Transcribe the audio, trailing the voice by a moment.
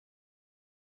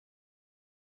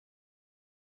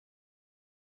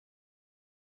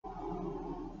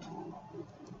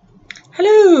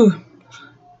Hello.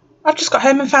 I've just got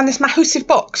home and found this massive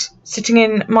box sitting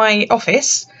in my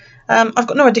office. I've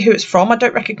got no idea who it's from. I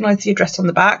don't recognise the address on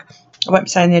the back. I won't be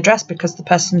saying the address because the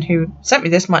person who sent me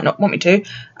this might not want me to.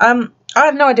 I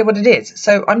have no idea what it is,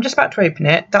 so I'm just about to open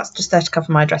it. That's just there to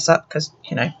cover my address up because,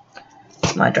 you know,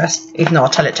 it's my address, even though I'll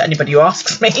tell it to anybody who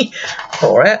asks me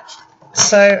for it.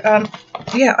 So,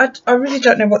 yeah, I really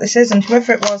don't know what this is, and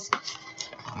whoever it was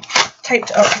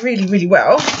taped it up really, really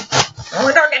well. Oh,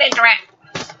 we don't get into it!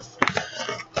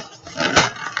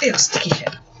 Ew, sticky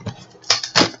shit.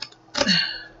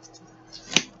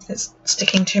 It's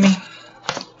sticking to me.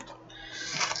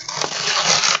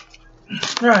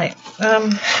 Right.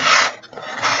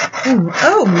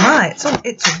 Oh my!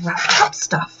 It's wrapped up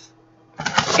stuff.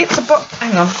 It's a box.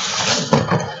 Hang on.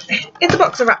 It's a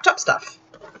box of wrapped up stuff.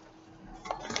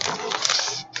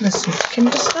 There's some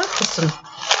Kinder stuff.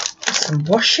 There's some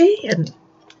washi and.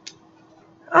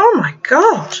 Oh my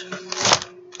god!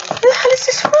 Where the hell is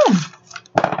this from?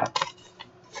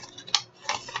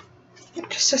 It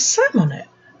just says Sam on it.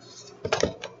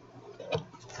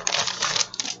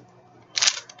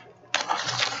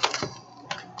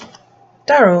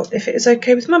 Daryl, if it is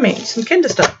okay with Mummy, some Kinder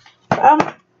stuff.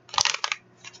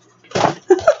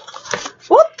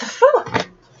 What the fuck?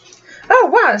 Oh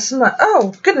wow, it's like,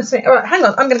 oh goodness me. Alright, hang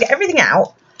on, I'm gonna get everything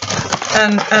out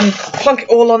and plonk it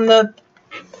all on the.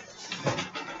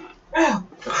 Oh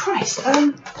Christ,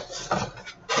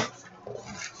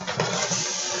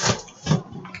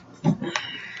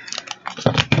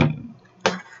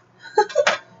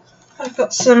 I've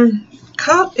got some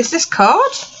card. Is this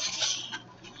card?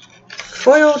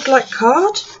 Foiled like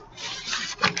card?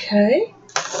 Okay.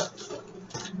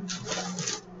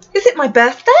 Is it my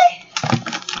birthday?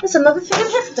 There's another thing in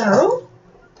here for Daryl.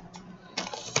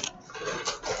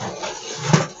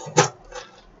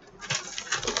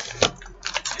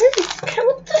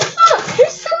 What the fuck? Who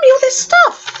sent me all this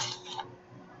stuff?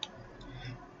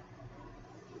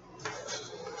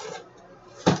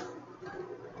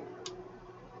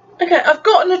 Okay, I've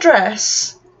got an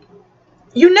address.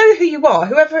 You know who you are.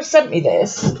 Whoever has sent me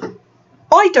this,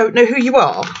 I don't know who you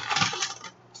are.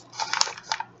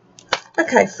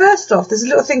 Okay, first off, there's a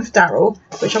little thing for Daryl,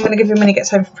 which I'm going to give him when he gets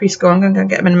home from preschool. I'm going to go and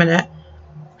get him in a minute.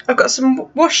 I've got some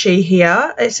washi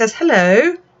here. It says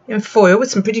hello in foil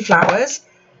with some pretty flowers.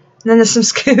 And then there's some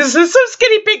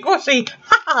skinny pink washi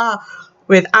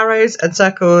with arrows and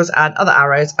circles and other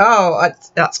arrows. Oh,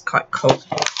 that's quite cool.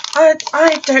 I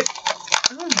don't...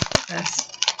 Oh my goodness.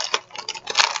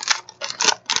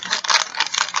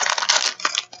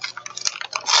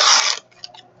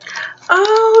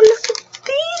 Oh, look at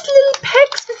these little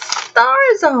pegs with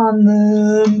stars on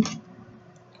them.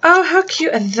 Oh, how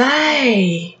cute are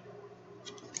they?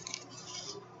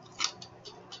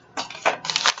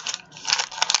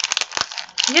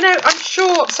 You know, I'm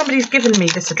sure somebody's given me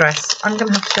this address. I'm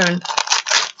going to have to go and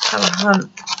have a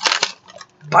hunt.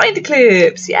 Binder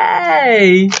clips,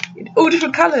 yay! In all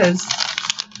different colours.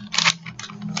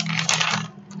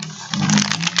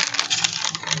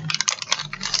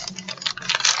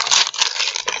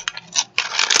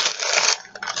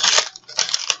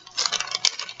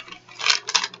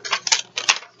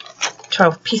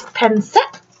 Piece pen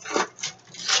set.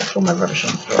 Check all my rubbish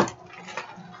on the floor.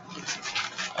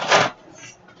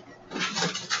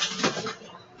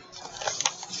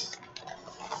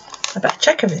 I better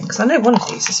check everything because I know one of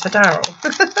these is for Daryl.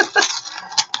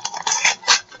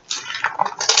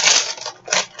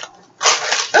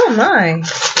 Oh my!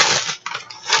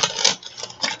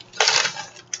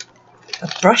 A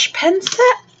brush pen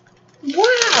set?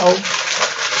 Wow!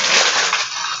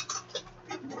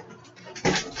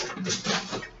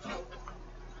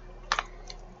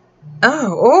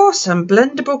 Oh, awesome.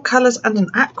 Blendable colours and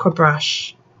an aqua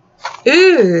brush.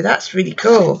 Ooh, that's really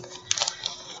cool.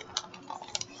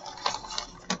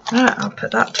 Right, I'll put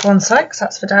that to one side because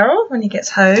that's for Daryl when he gets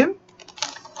home.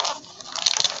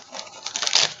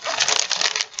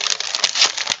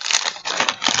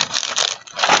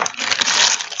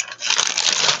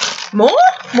 More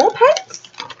pens?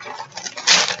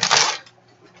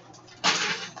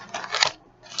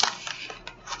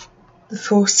 The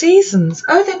Four Seasons.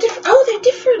 Oh, they're different. Oh, they're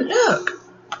different. Look.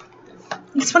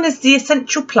 This one is the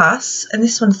Essential Plus, and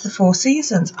this one's the Four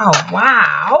Seasons. Oh,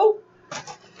 wow.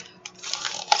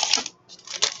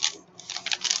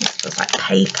 This feels like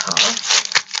paper.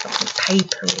 Something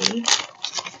papery.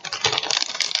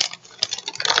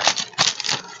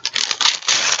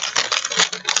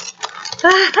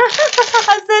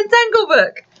 It's the Entangle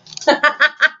book.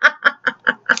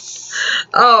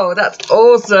 Oh, that's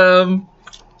awesome.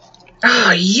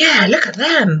 Oh, yeah, look at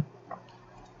them.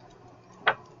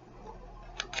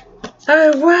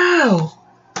 Oh, wow.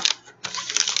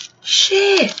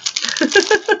 Shit.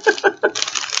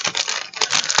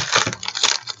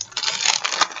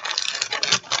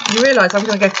 You realise I'm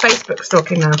going to go Facebook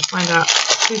stalking now to find out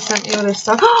who sent me all this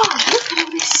stuff. Oh, look at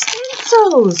all these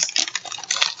stencils.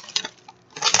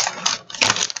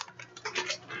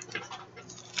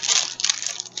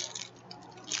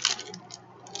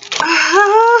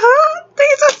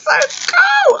 These are so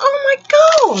cool. Oh my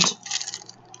god.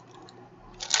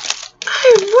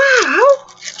 Oh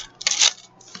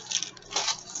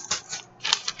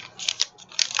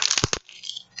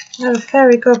wow. Oh,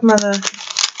 fairy godmother.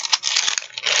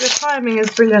 Your timing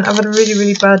is brilliant. I've had a really,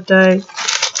 really bad day.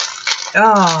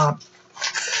 Ah,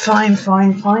 fine,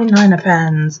 fine, fine. 9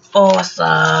 pens.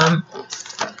 Awesome.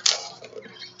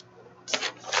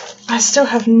 I still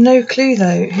have no clue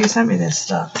though who sent me this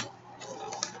stuff.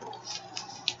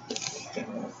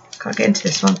 Can't get into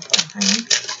this one. Hang on.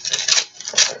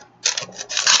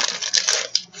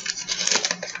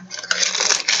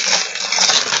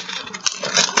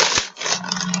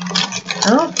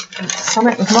 Oh,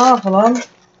 Sonic with Marvel on.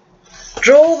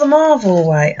 Draw the Marvel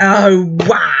away. Oh,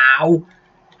 wow.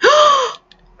 Oh,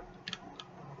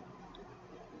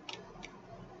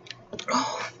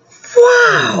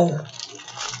 wow.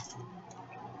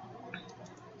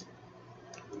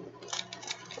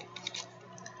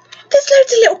 There's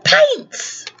loads of little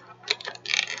paints.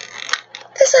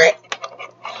 There's like,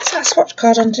 is that a swatch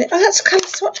card underneath? Oh, that's a kind of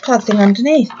swatch card thing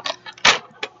underneath. Look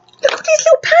at these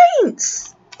little paints.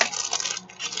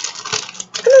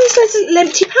 And then there's loads of little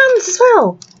empty pans as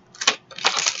well.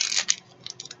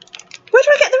 Where do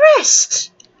I get the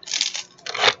rest?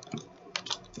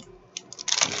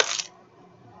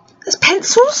 There's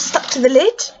pencils stuck to the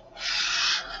lid.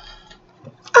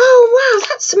 Oh wow,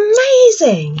 that's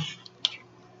amazing.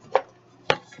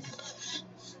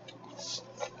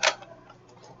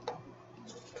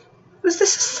 Was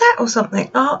this a set or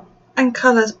something? Art and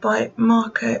Colours by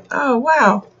Marco. Oh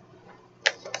wow.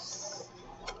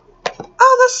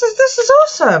 Oh, this is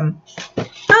awesome.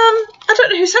 I don't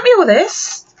know who sent me all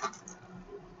this.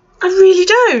 I really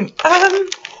don't.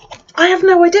 I have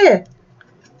no idea.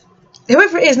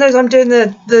 Whoever it is knows I'm doing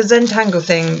the Zentangle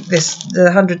thing,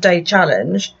 the 100-day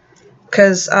challenge,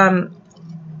 because I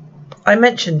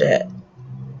mentioned it.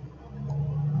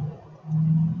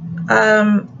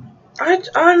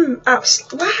 I'm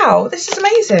absolutely, wow, this is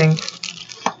amazing.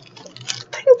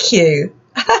 Thank you.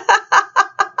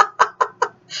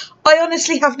 I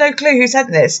honestly have no clue who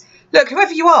sent this. Look,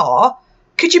 whoever you are,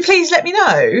 could you please let me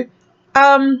know?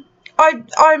 I'm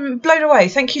blown away.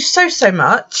 Thank you so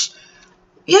much.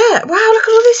 Yeah, wow, look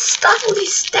at all this stuff, all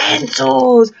these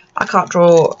stencils. I can't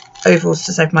draw ovals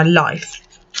to save my life,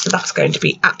 so that's going to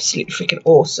be absolutely freaking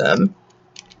awesome.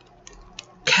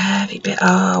 Curvy bit,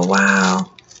 oh wow.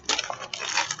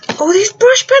 All these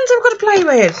brush pens I've got to play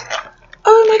with.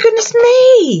 Oh my goodness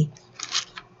me.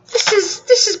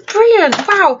 This is brilliant.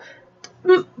 Wow.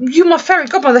 You're my fairy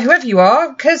godmother, whoever you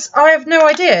are, because I have no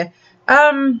idea.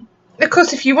 Of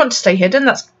course, if you want to stay hidden,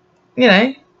 that's, you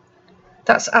know,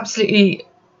 that's absolutely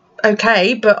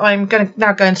okay, but I'm going to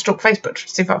now go and stalk Facebook to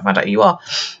see if I can find out who you are.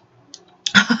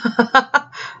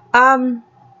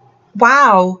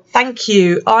 Wow, thank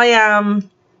you. I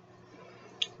am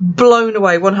blown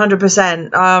away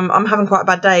 100%. I'm having quite a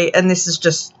bad day, and this is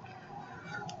just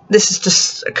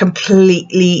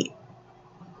completely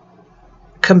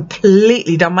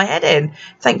done my head in.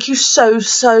 Thank you so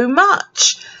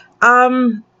much.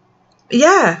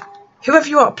 Yeah, whoever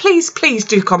you are, please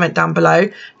do comment down below.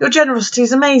 Your generosity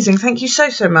is amazing. Thank you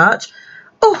so much.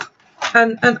 Oh,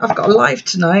 and I've got a live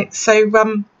tonight, so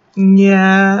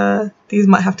yeah, these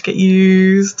might have to get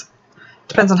used.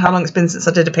 Depends on how long it's been since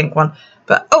I did a pink one,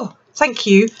 but oh, thank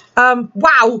you.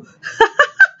 Wow.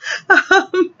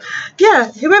 Yeah,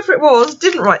 whoever it was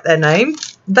didn't write their name.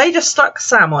 They just stuck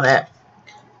Sam on it.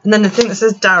 And then the thing that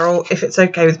says Daryl, if it's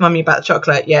okay with Mummy about the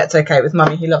chocolate. Yeah, it's okay with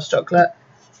Mummy, he loves chocolate.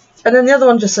 And then the other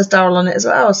one just says Daryl on it as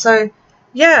well. So,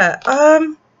 yeah,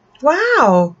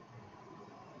 wow.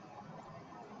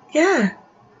 Yeah,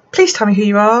 please tell me who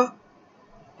you are.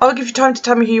 I'll give you time to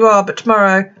tell me who you are, but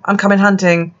tomorrow I'm coming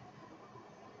hunting.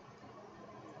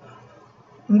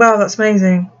 Wow, that's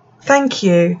amazing. Thank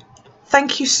you.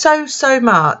 Thank you so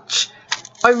much.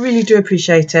 I really do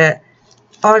appreciate it.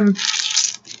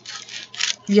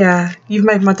 Yeah, you've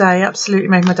made my day. Absolutely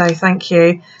made my day. Thank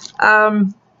you.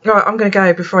 Right, I'm going to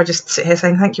go before I just sit here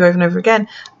saying thank you over and over again.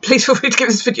 Please feel free to give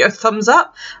this video a thumbs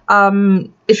up.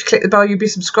 If you click the bell, you'll be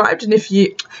subscribed. And if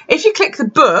you click the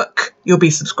book, you'll be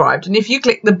subscribed. And if you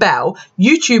click the bell,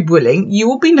 YouTube willing, you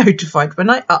will be notified when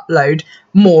I upload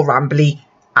more rambly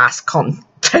ass content.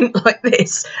 content like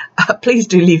this, please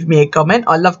do leave me a comment.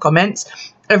 I love comments.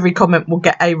 Every comment will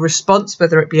get a response,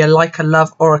 whether it be a like, a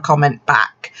love, or a comment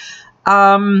back.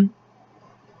 I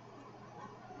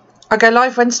go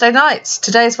live Wednesday nights.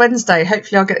 Today is Wednesday.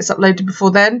 Hopefully I'll get this uploaded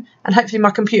before then. And hopefully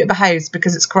my computer behaves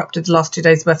because it's corrupted the last 2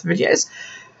 days worth of videos.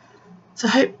 So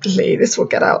hopefully this will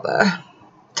get out there.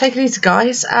 Take it easy,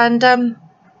 guys. And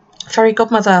Fairy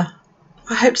Godmother,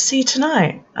 I hope to see you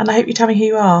tonight. And I hope you tell me who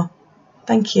you are.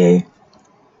 Thank you.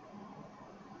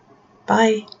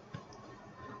 Bye.